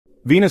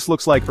Venus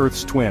looks like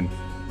Earth's twin,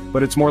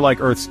 but it's more like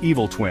Earth's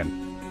evil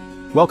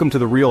twin. Welcome to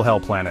the real hell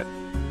planet.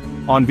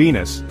 On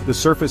Venus, the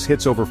surface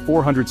hits over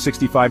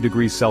 465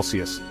 degrees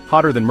Celsius,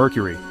 hotter than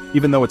Mercury,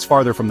 even though it's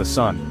farther from the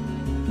sun.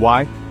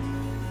 Why?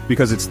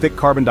 Because its thick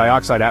carbon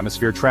dioxide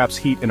atmosphere traps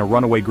heat in a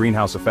runaway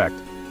greenhouse effect.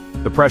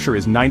 The pressure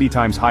is 90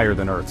 times higher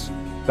than Earth's.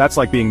 That's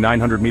like being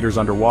 900 meters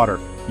underwater.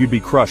 You'd be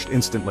crushed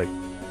instantly.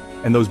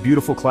 And those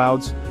beautiful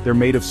clouds, they're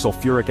made of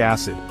sulfuric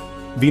acid.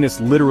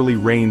 Venus literally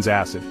rains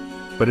acid.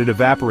 But it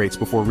evaporates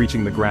before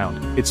reaching the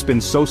ground. It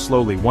spins so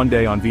slowly, one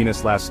day on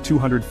Venus lasts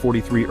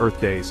 243 Earth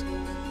days.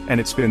 And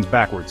it spins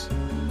backwards.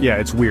 Yeah,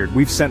 it's weird.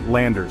 We've sent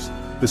landers.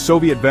 The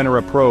Soviet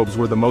Venera probes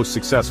were the most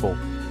successful.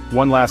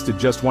 One lasted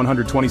just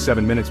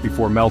 127 minutes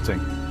before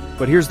melting.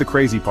 But here's the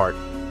crazy part.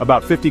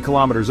 About 50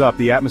 kilometers up,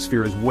 the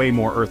atmosphere is way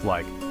more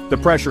Earth-like. The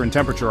pressure and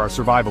temperature are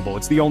survivable.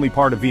 It's the only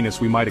part of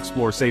Venus we might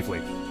explore safely.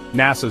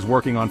 NASA's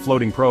working on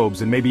floating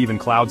probes and maybe even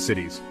cloud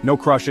cities. No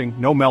crushing,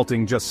 no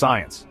melting, just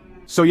science.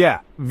 So yeah,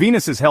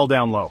 Venus is hell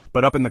down low,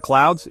 but up in the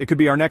clouds, it could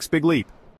be our next big leap.